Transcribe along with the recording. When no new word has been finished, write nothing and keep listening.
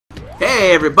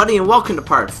Hey everybody, and welcome to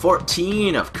part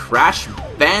 14 of Crash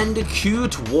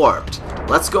Bandicoot Warped.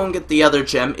 Let's go and get the other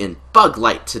gem in Bug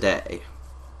Light today.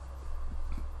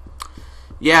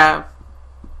 Yeah,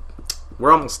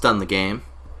 we're almost done the game.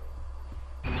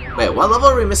 Wait, what level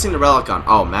are we missing the relic on?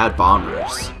 Oh, Mad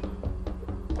Bombers.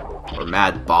 Or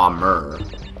Mad Bomber.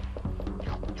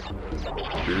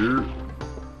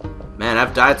 Man,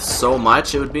 I've died so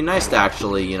much, it would be nice to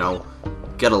actually, you know,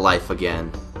 get a life again.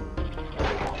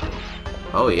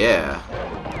 Oh yeah.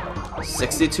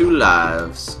 62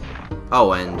 lives.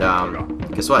 Oh, and,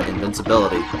 guess what?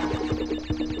 Invincibility. So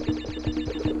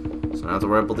I don't have to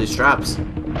worry about these traps.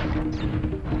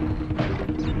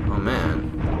 Oh, man.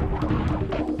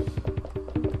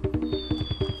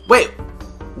 Wait!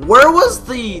 Where was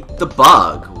the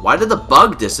bug? Why did the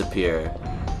bug disappear?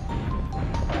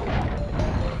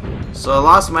 So I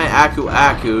lost my Aku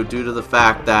Aku due to the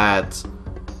fact that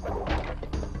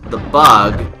the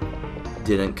bug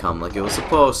didn't come like it was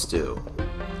supposed to.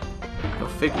 Go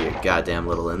figure, goddamn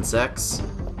little insects.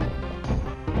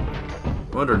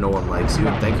 No wonder no one likes you.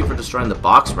 Thank you for destroying the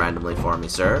box randomly for me,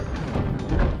 sir.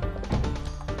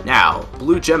 Now,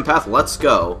 blue gem path, let's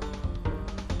go.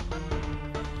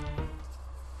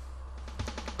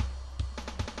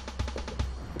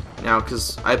 Now,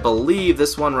 because I believe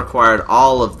this one required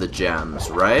all of the gems,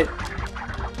 right?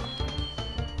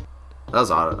 That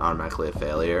was automatically a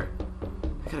failure.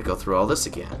 I gotta go through all this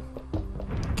again.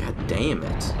 God damn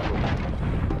it.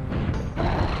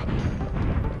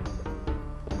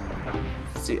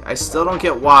 See, I still don't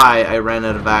get why I ran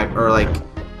out of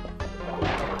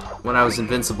when I was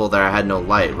invincible there I had no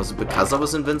light. Was it because I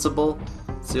was invincible?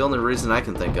 It's the only reason I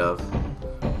can think of.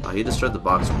 Oh, he destroyed the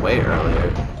box way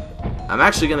earlier. I'm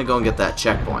actually gonna go and get that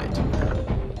checkpoint.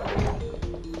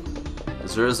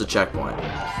 Because there is a checkpoint.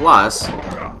 Plus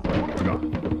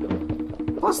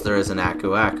there is an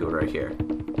Aku Aku right here.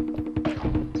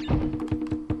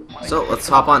 So, let's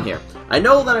hop on here. I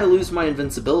know that I lose my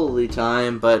invincibility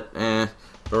time, but, don't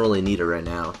really need it right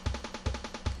now.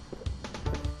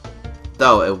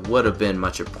 Though, it would have been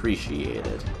much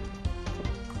appreciated.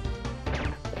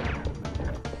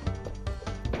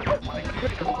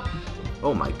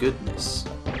 Oh my goodness.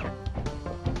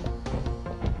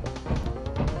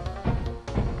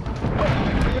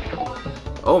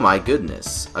 Oh my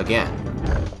goodness. Again.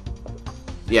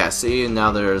 Yeah, see,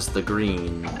 now there's the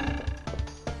green.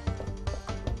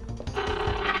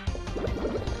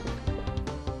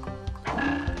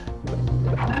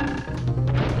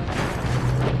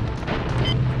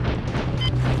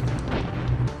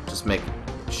 Just make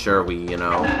sure we, you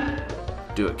know,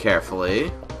 do it carefully.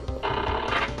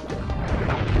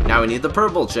 Now we need the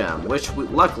purple gem, which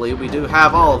luckily we do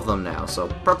have all of them now. So,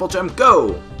 purple gem,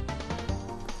 go!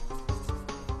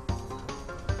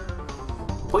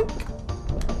 Poink!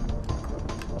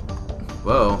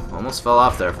 Whoa, almost fell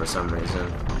off there for some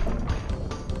reason.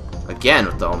 Again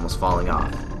with the almost falling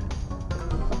off.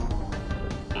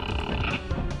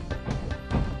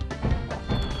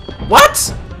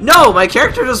 What? No, my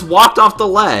character just walked off the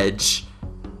ledge.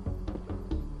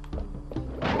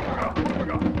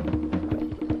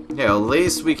 Okay, well, at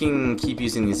least we can keep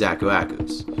using these Aku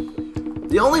Akus.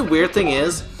 The only weird thing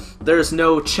is, there's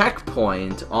no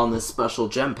checkpoint on this special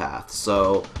gem path,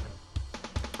 so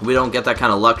we don't get that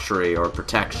kind of luxury or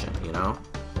protection, you know?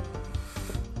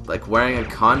 Like wearing a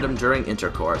condom during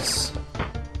intercourse.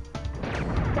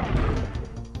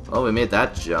 Oh, we made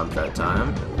that jump that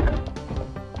time.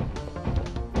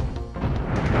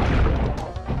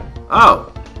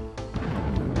 Oh!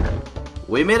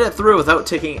 We made it through without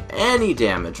taking any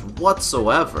damage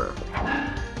whatsoever.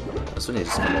 Guess we need to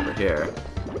just come over here.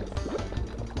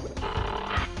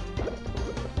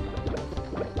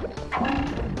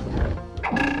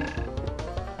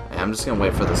 I'm just gonna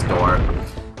wait for this door.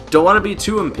 Don't want to be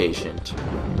too impatient.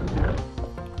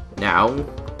 Now,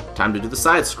 time to do the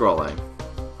side-scrolling.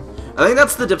 I think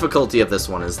that's the difficulty of this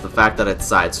one, is the fact that it's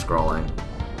side-scrolling.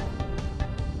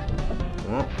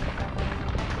 Well.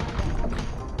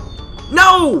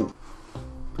 No!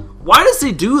 Why does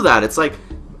he do that? It's like,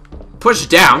 push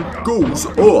down, goes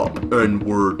up,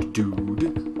 N-word, dude.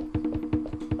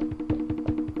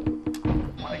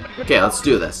 Okay, let's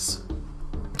do this.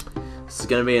 This is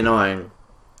gonna be annoying.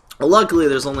 Well, luckily,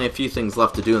 there's only a few things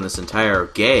left to do in this entire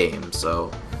game,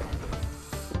 so...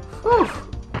 Whew.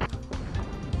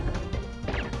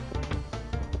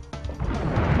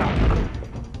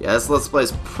 Yeah, this Let's Play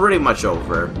is pretty much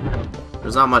over.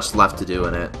 There's not much left to do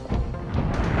in it.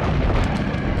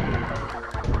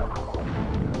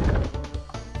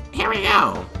 Here we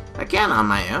go! Again on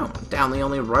my own, down the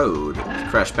only road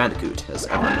Crash Bandicoot has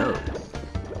ever known.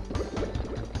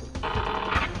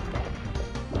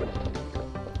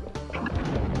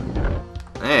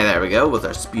 Hey, there we go, with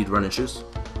our speedrun issues.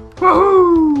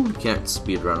 Woohoo! You can't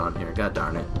speedrun on here, god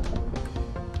darn it.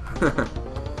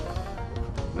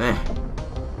 Meh.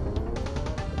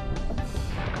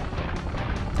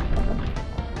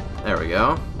 There we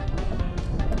go.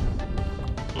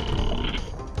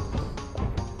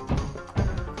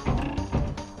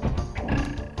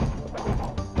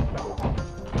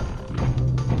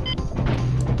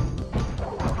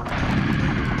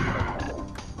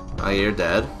 Oh, you're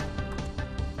dead.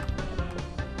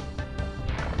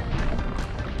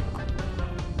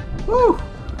 Woo!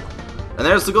 And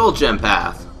there's the gold gem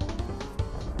path.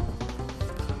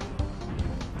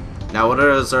 Now, what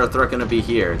is our threat gonna be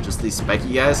here? Just these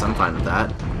spiky guys? I'm fine with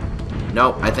that.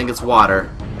 Nope, I think it's water.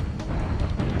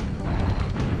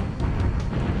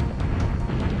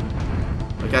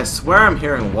 Like, I swear I'm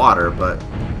hearing water, but...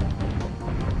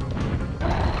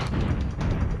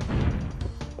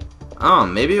 Oh,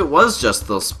 maybe it was just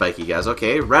those spiky guys.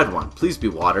 Okay, red one. Please be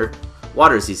water.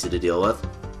 Water is easy to deal with.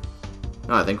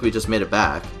 No, I think we just made it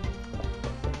back.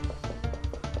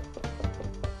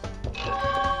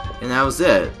 And that was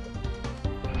it.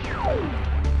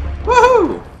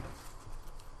 Woohoo!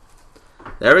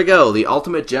 There we go. The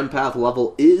ultimate gem path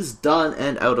level is done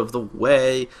and out of the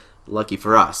way. Lucky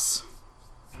for us.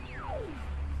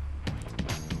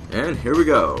 And here we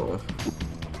go.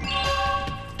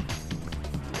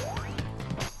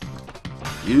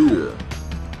 Yeah.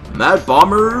 Mad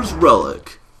Bomber's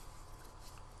Relic.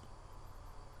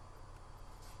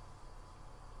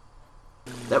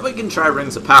 That we can try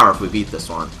Rings of Power if we beat this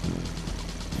one.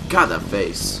 God, that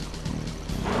face.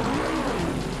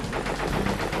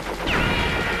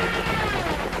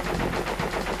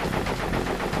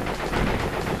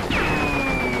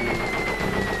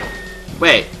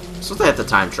 Wait, I'm supposed to hit the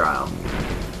time trial.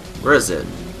 Where is it?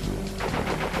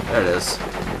 There it is.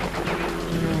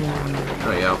 There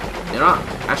we go. You know what?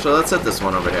 Actually, let's hit this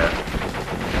one over here.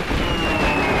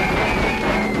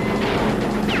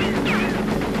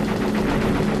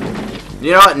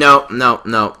 You know what? No, no,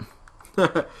 no.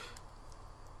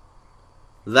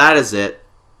 That is it.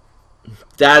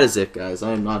 That is it, guys.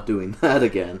 I am not doing that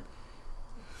again.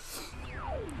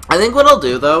 I think what I'll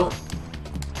do, though,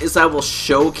 is I will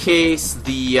showcase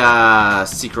the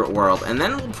secret world, and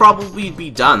then we'll probably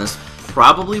be done. This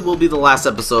probably will be the last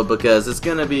episode because it's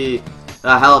going to be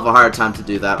a hell of a hard time to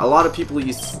do that. A lot of people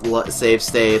use save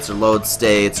states or load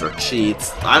states or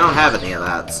cheats. I don't have any of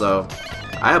that, so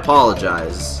I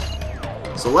apologize.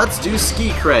 So let's do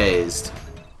Ski Crazed.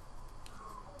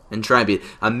 And try and beat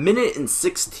 1 minute and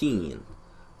 16.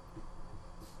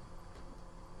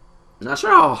 Not sure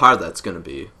how hard that's gonna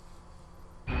be.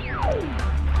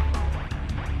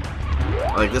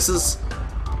 Like, this is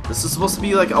supposed to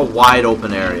be like a wide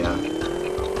open area.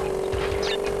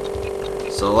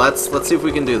 So let's see if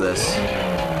we can do this.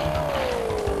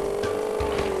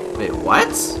 Wait, what?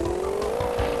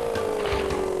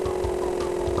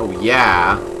 Oh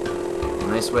yeah.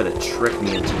 Nice way to trick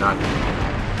me into not...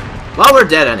 Well, we're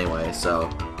dead anyway, so...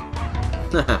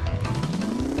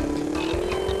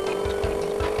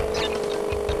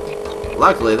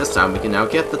 Luckily, this time we can now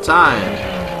get the time.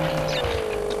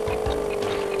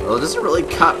 Well, it doesn't really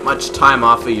cut much time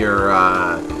off of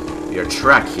your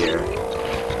trek here.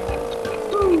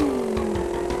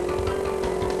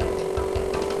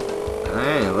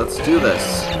 Hey, let's do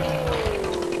this.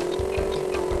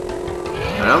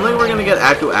 I don't think we're gonna get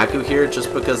Aku Aku here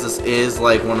just because this is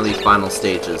like one of the final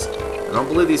stages. I don't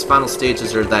believe these final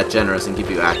stages are that generous and give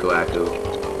you Aku Aku.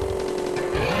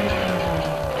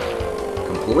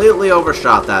 Completely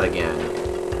overshot that again.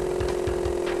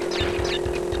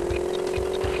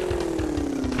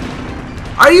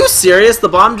 Are you serious? The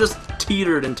bomb just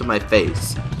teetered into my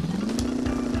face.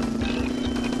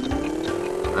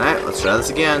 Alright, let's try this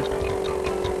again.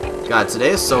 God, today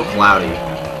is so cloudy.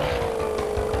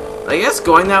 I guess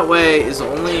going that way is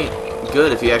only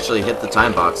good if you actually hit the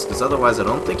time box, because otherwise I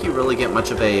don't think you really get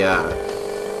much of a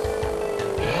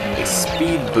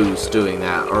speed boost doing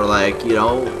that, or like, you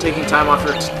know, taking time off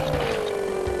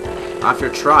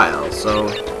your trial. So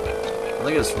I don't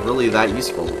think it's really that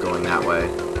useful going that way.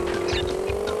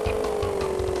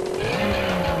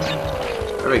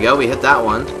 There we go, we hit that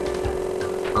one,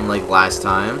 unlike last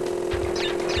time.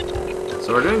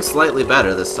 So we're doing slightly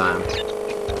better this time.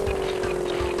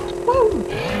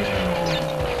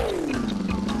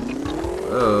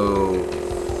 Oh.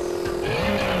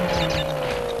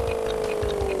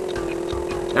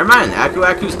 Never mind, Aku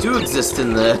Akus do exist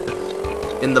in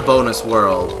the bonus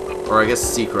world. Or I guess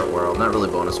secret world, not really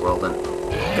bonus world then.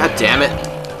 God damn it.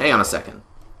 Hang on a second.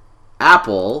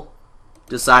 Apple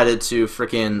decided to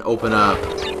frickin' open up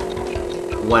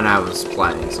when I was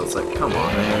playing, so it's like, come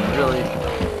on, man, really?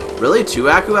 Really? 2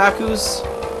 Aku Akus?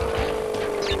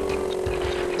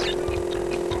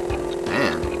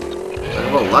 Man, talk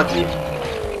about lucky.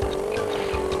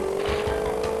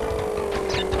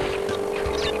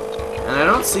 And I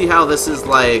don't see how this is,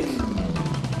 like,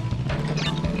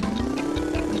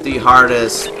 the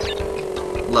hardest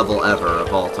level ever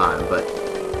of all time, but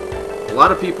a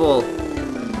lot of people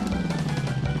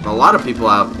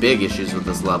have big issues with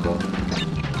this level.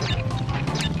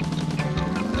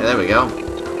 Yeah, there we go.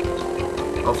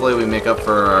 Hopefully we make up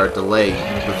for our delay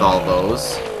with all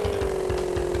those.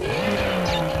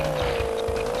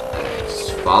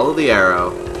 Just follow the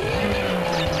arrow.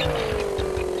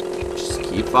 Just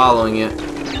keep following it.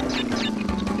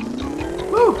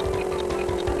 Woo!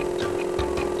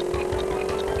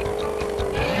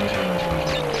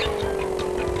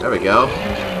 There we go.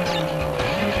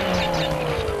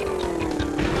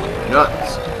 You know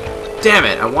what? Damn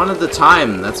it, I wanted the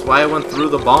time. That's why I went through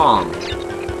the bomb.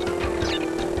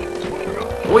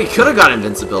 Oh, he could have got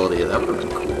invincibility. That would have been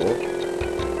cool.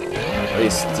 At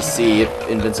least to see if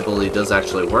invincibility does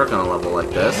actually work on a level like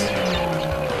this.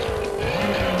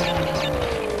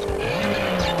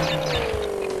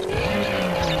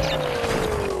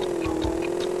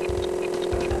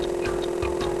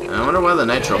 I wonder why the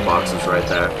nitro box is right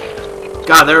there.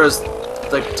 God, there was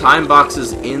like time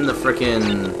boxes in the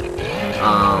frickin'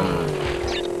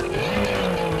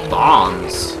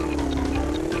 bombs.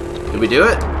 Did we do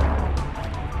it?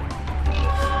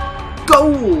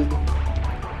 Gold!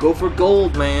 Go for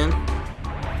gold, man.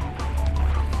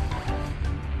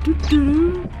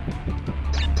 Doo-doo-doo.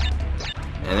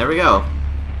 And there we go.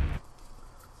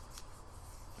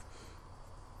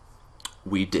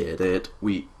 We did it.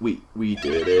 We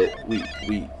did it. We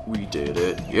did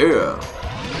it. Yeah.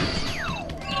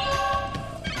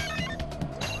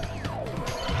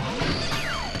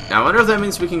 Now I wonder if that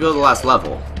means we can go to the last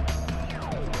level.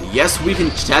 Yes, we can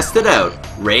test it out.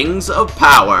 Rings of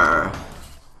Power.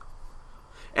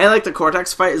 And like the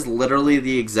Cortex fight is literally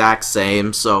the exact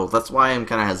same, so that's why I'm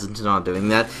kind of hesitant on doing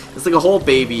that. It's like a whole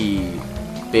baby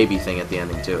thing at the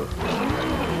ending too.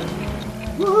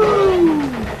 Woo!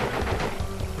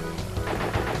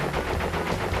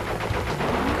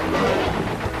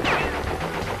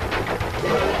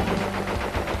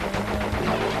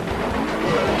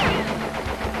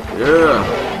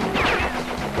 Yeah.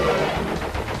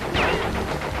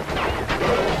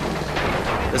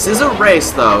 This is a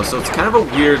race, though, so it's kind of a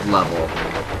weird level.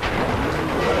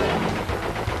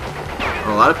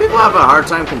 A lot of people have a hard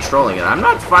time controlling it. I'm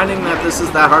not finding that this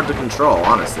is that hard to control,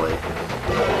 honestly.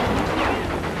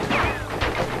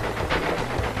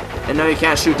 And no, you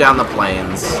can't shoot down the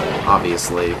planes,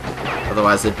 obviously.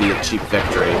 Otherwise, it'd be a cheap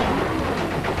victory.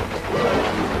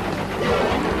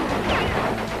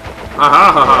 Ha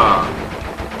ha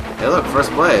ha! Hey, look,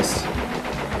 first place.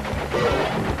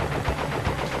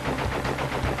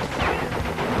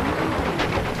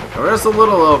 We're just a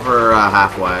little over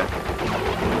halfway.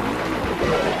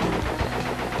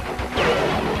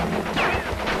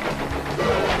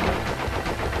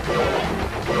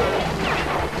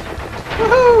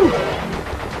 Woohoo!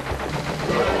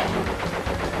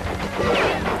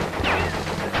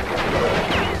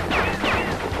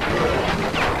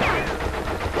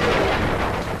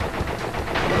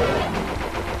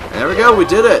 There we go, we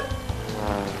did it!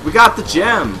 We got the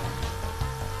gem!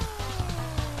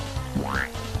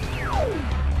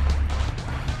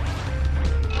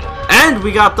 And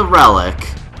we got the relic.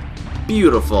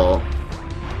 Beautiful.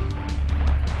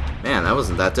 Man, that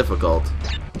wasn't that difficult.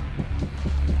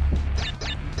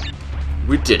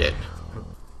 We did it.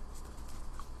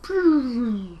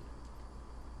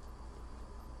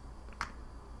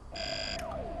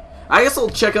 I guess I'll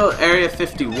check out Area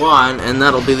 51, and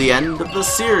that'll be the end of the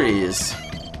series.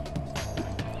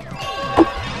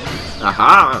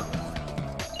 Aha!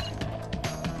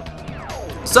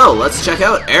 So, let's check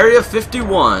out Area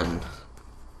 51,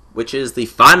 which is the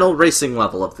final racing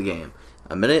level of the game.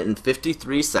 1 minute and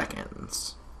 53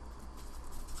 seconds.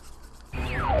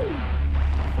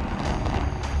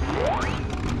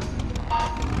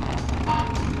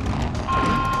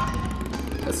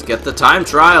 Let's get the time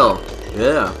trial.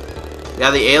 Yeah.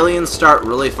 Yeah, the aliens start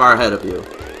really far ahead of you.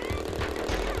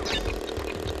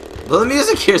 Well, the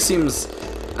music here seems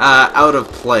out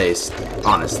of place,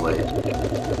 honestly.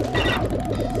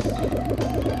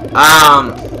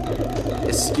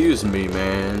 Excuse me,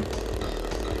 man.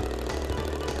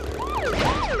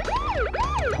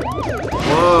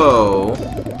 Whoa.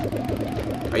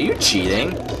 Are you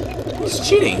cheating? He's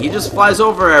cheating. He just flies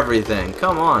over everything.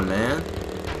 Come on, man.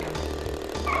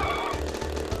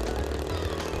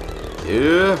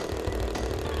 Yeah.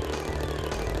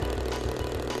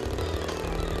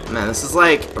 Man, this is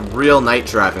like real night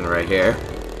driving right here.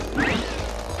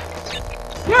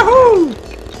 Yahoo!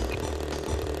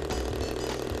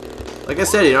 Like I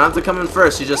said, you don't have to come in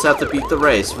first, you just have to beat the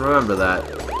race. Remember that.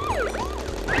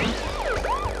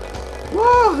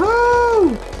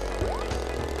 Woohoo!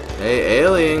 Hey,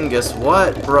 alien, guess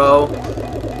what, bro?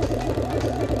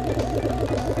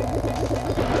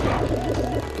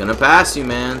 Gonna pass you,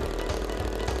 man.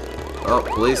 Oh,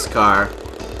 police car.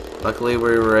 Luckily,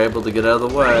 we were able to get out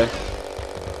of the way.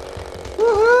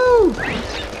 Woohoo!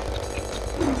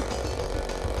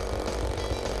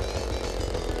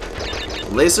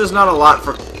 At least there's not a lot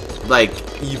for, like,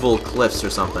 evil cliffs or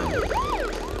something.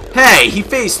 Hey! He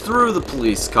phased through the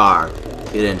police car!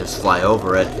 He didn't just fly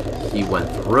over it, he went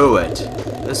through it.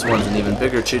 This one's an even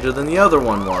bigger cheater than the other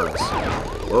one was.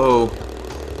 Whoa.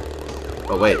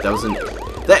 Oh wait, that was an...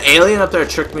 That alien up there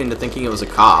tricked me into thinking it was a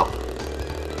cop.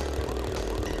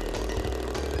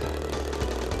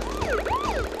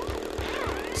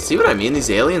 See what I mean? These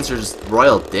aliens are just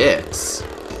royal dicks.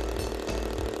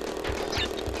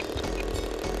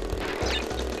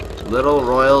 Little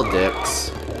royal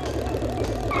dicks.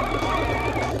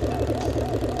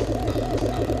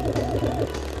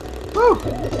 Woo!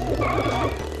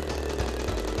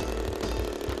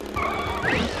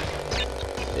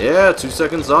 Yeah, 2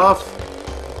 seconds off.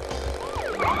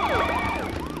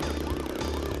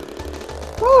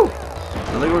 Woo!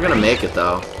 I don't think we're gonna make it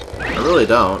though. I really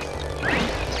don't.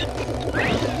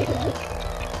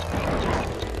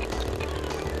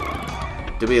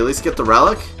 Did we at least get the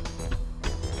relic?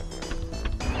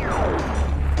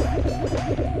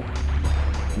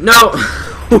 No!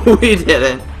 We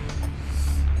didn't.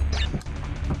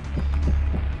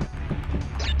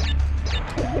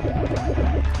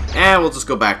 And we'll just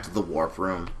go back to the warp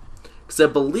room. Because I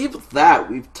believe with that,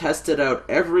 we've tested out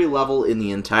every level in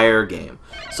the entire game.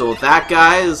 So with that,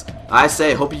 guys, I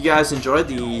say, hope you guys enjoyed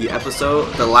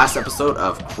the last episode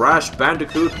of Crash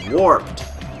Bandicoot Warped.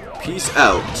 Peace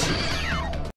out.